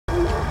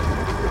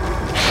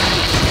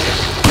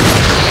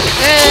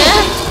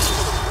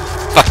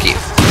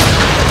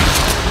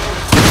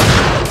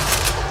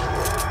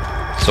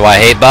So I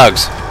hate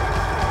bugs.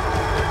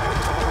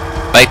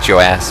 Bite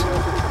your ass.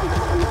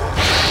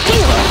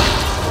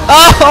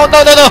 Oh,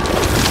 no, no, no!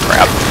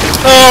 Crap.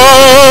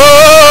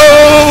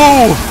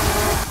 Oh!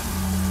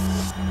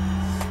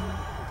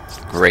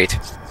 Great.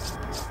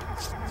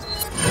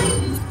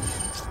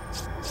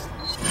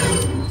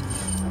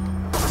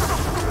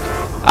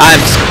 I'm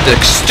the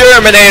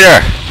exterminator!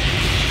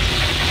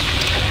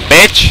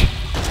 Bitch!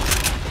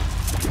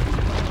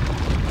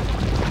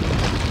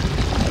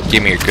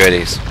 Give me your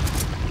goodies.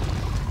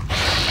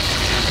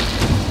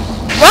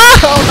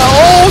 Oh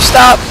no!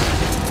 Stop!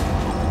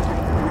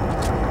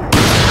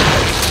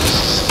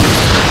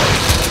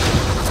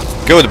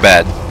 Go to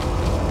bed.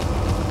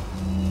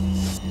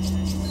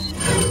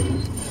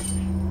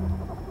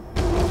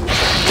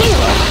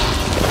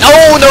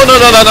 Oh no no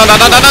no no no no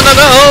no no no no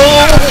no!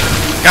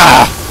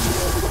 Ah!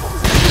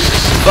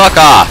 Fuck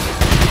off!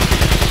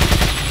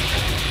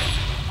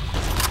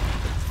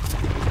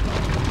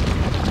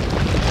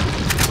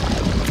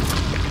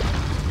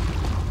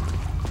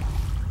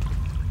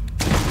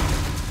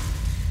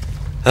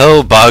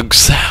 Oh,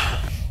 bugs.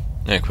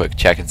 Let me quick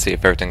check and see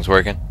if everything's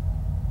working.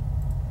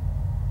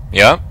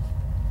 Yep.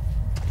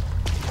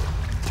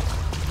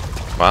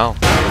 Wow.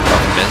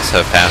 12 minutes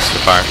have passed so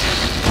far.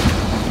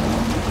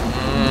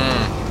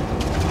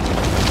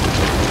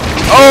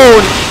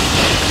 Oh,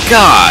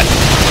 God.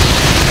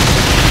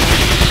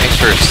 Thanks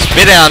for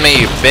spitting on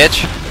me, you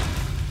bitch.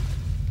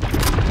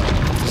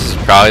 This is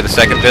probably the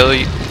second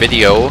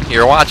video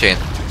you're watching.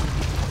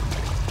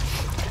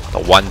 The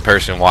one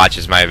person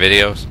watches my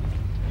videos.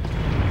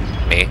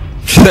 Me.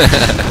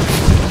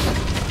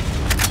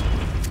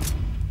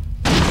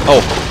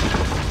 Oh,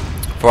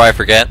 before I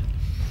forget,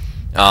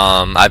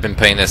 I've been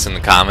putting this in the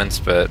comments,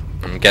 but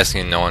I'm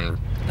guessing no one,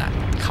 not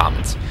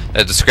comments,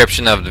 the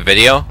description of the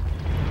video.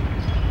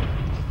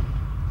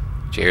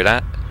 Did you hear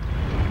that?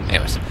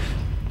 Anyways,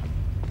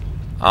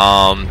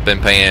 been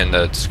putting in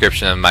the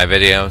description of my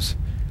videos,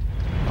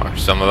 or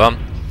some of them.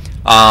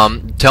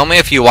 Tell me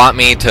if you want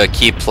me to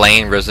keep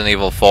playing Resident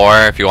Evil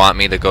 4, if you want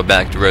me to go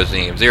back to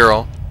Resident Evil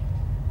 0.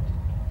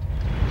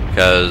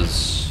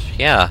 Because,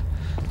 yeah,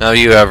 none of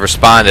you have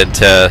responded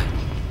to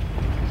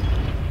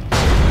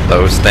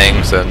those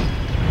things, and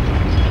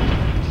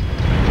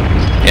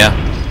yeah,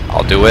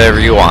 I'll do whatever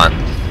you want.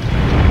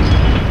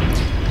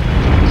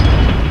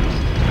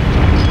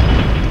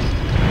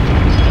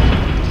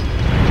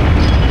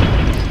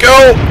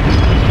 Go!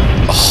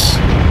 Oh.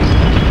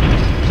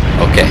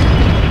 Okay.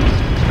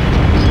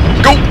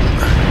 Go!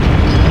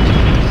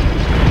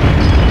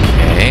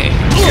 Okay.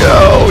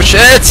 Go!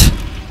 Shit!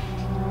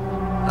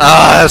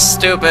 Ah,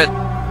 stupid.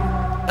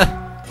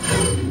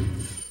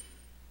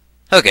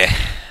 Okay.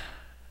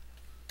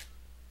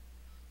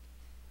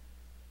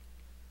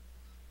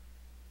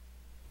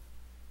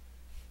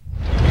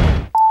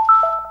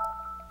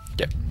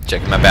 Yep,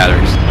 checking my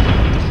batteries.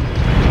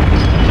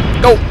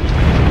 Go!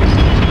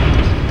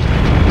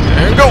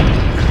 And go!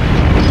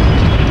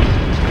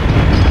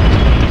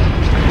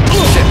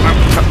 Shit,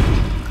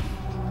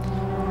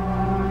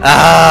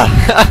 ah!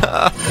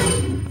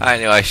 I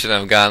knew I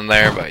shouldn't have gone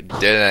there, but I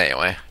did it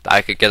anyway.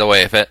 I could get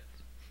away with it.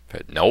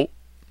 But nope.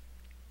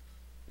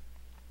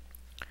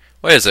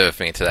 What is it with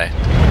me today?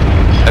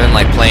 I've been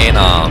like playing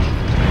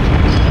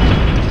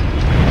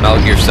Metal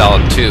Gear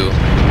Solid 2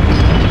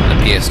 on the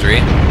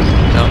PS3.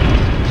 No.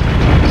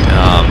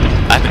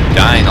 I've been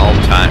dying all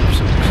the time.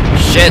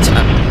 Shit!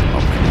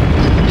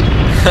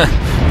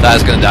 Thought I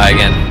was gonna die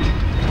again.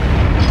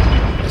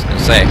 I was gonna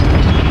say,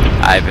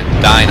 I've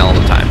been dying all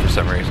the time for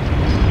some reason.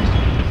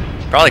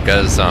 Probably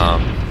because I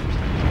don't know.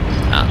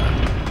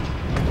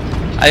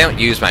 I don't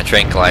use my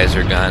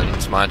tranquilizer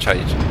guns much.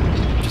 I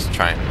just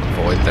try and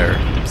avoid their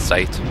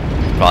sight.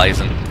 Probably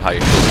isn't how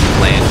you're supposed to be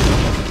playing.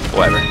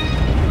 Whatever.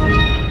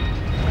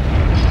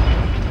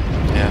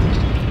 Yeah.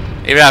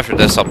 Even after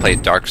this, I'll play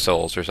Dark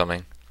Souls or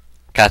something.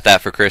 Got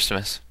that for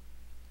Christmas.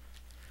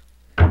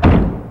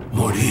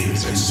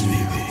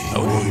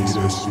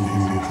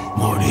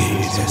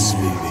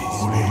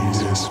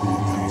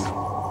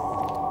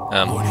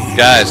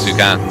 Guys who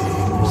got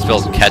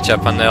spilled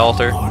ketchup on the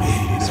altar.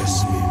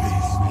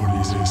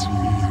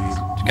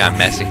 It got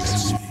messy.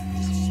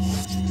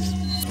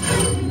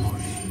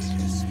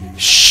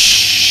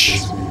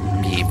 Shh.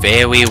 Be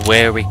very,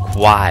 very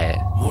quiet.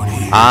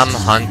 I'm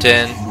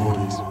hunting.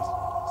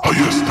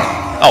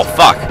 Oh,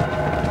 fuck.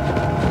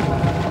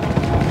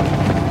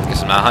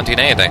 Guess I'm not hunting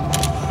anything.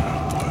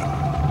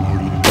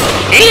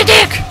 Eat a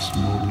dick!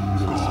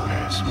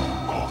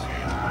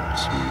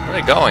 Where are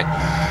they going?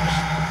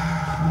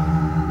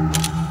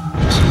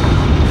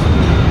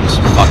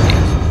 Fuck you.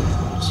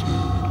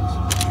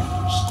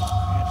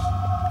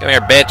 Come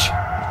here, bitch.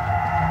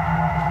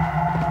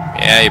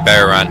 Yeah, you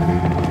better run.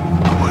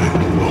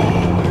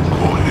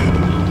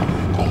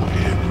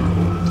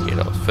 Hear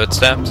those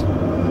footsteps?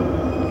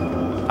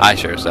 I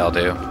sure as hell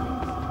do.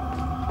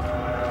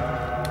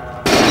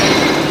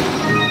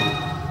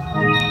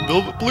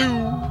 Velvet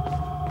blue!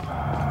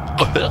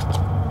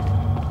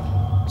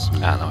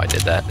 I don't know, I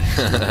did that.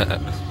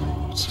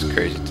 It's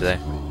crazy today.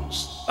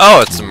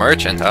 Oh, it's the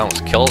merchant. I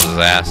almost killed his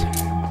ass.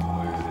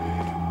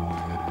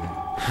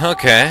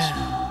 Okay.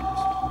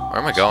 Where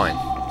am I going?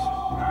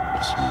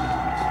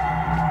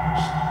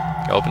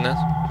 Can I open this?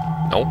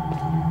 Nope.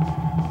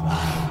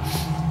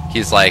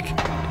 He's like,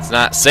 it's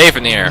not safe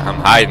in here. I'm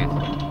hiding.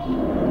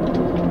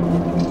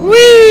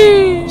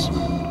 Whee!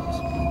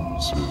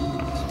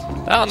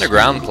 That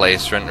underground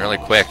place went really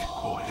quick.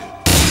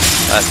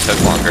 That took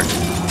longer.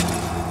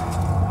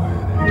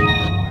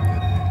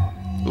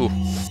 Ooh.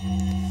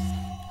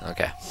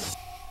 Okay.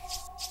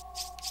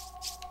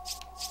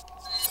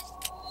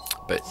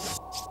 But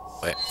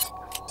wait.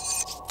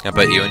 Can I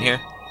put you in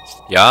here?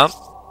 Yup.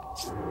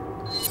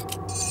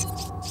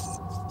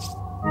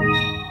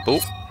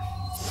 Boop.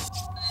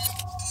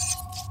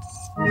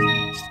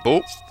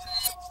 Boop.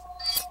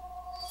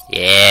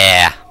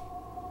 Yeah.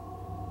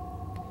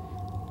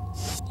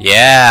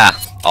 Yeah.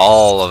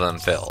 All of them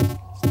filled.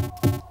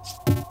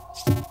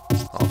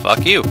 Oh,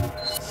 fuck you.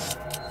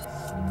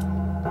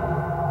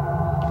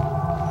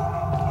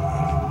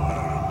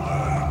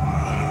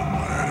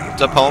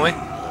 What's up, homie?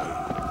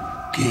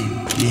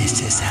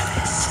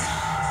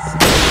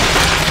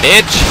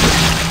 Bitch!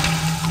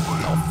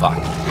 Oh, fuck.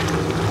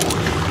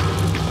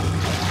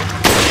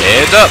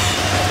 Heads up!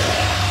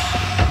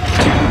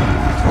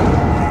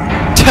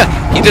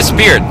 He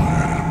disappeared! I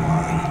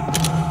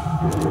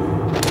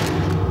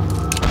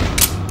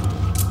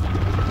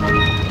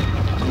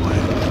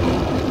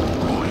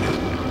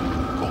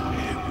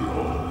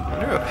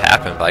wonder what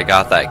happened if I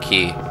got that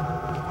key.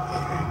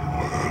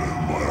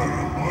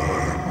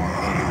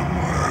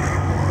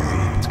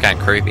 It's kind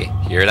of creepy.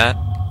 Hear that?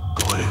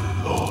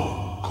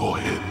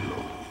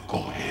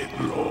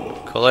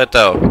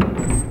 Coleto.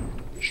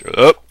 Shut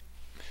up.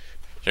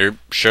 You're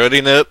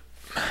shutting up.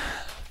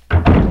 I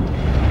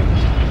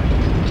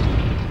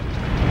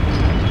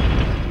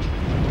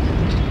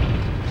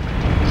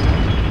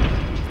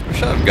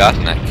should have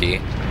gotten that key. I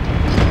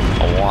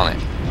want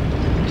it.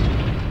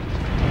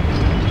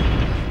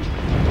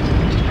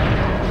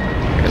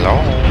 Hello?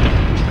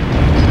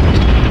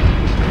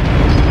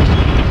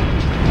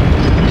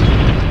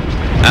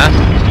 Huh?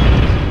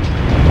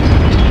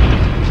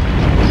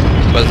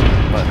 What?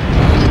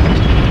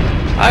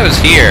 I was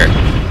here.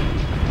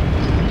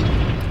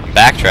 I'm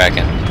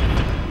backtracking.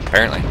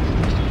 Apparently.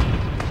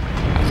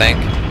 I think.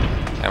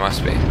 I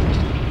must be.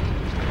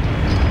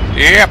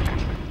 Yep.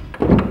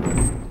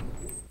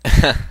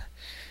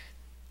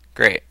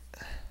 Great.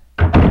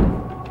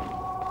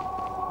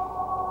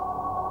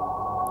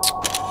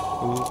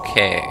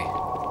 Okay.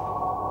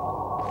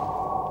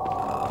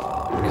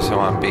 I guess I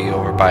want to be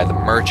over by the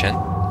merchant.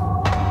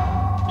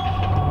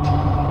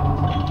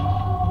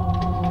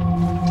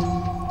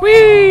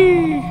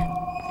 Whee!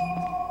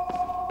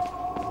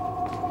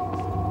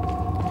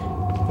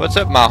 What's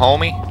up, my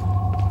homie?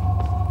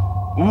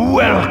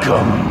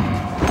 Welcome.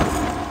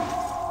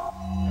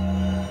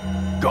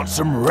 Got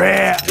some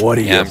rare. What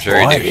are you? Yeah, I'm sure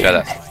you do. Shut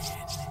up.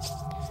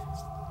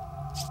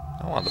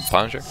 I want the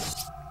Punisher.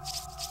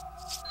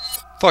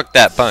 Fuck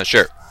that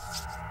Punisher.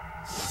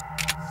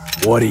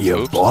 What are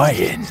you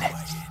buying?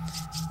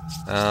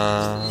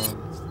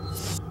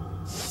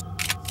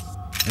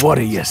 What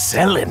are you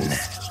selling?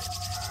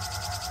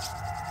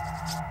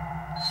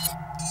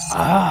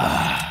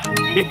 Ah.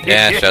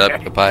 Yeah, shut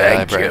up. Goodbye,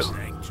 eyebrows.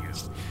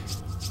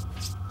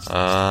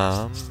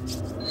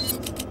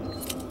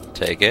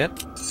 Take it.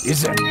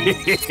 Is it?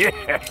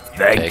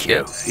 Thank Take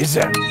you. it. Is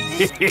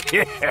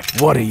it?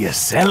 What are you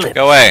selling?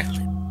 Go away.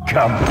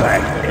 Come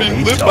back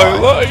anytime. Live my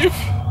life.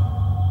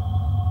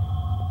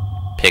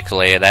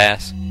 Pixelated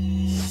ass.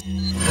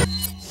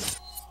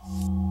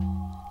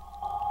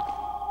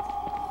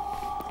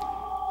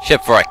 Shit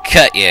before I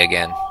cut you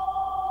again.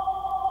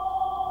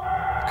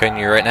 Cutting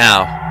you right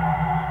now.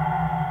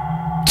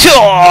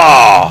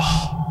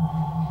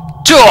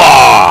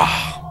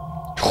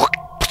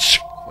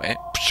 Wait.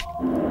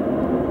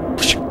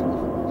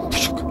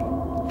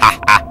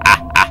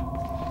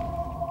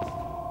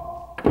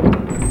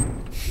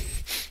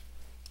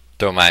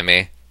 Don't mind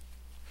me.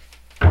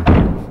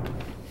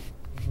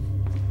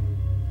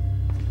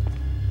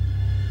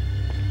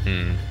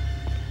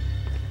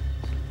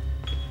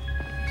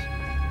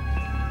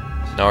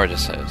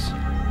 Nordis says.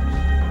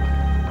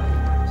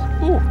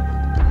 Ooh.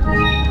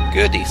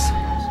 Goodies.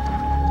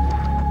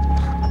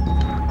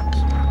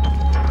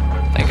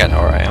 I think I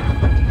know where I am.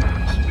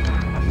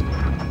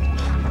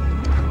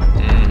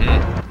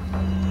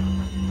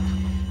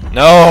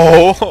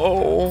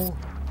 No!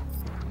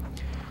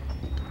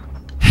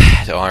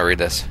 I don't want to read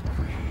this.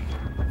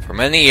 For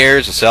many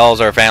years, the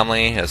Salazar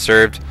family has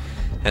served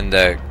in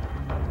the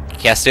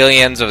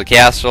Castilians of the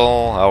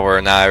castle.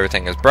 However, now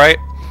everything is bright.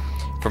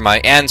 For my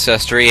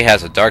ancestry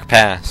has a dark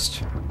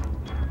past.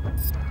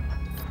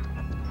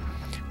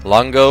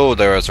 Long ago,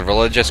 there was a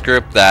religious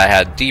group that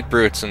had deep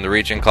roots in the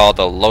region called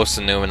the Los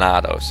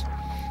Illuminados.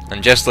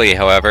 Unjustly,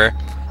 however,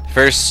 the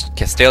first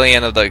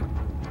Castilian of the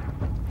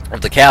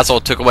castle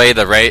took away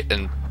their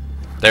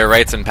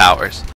rights and powers.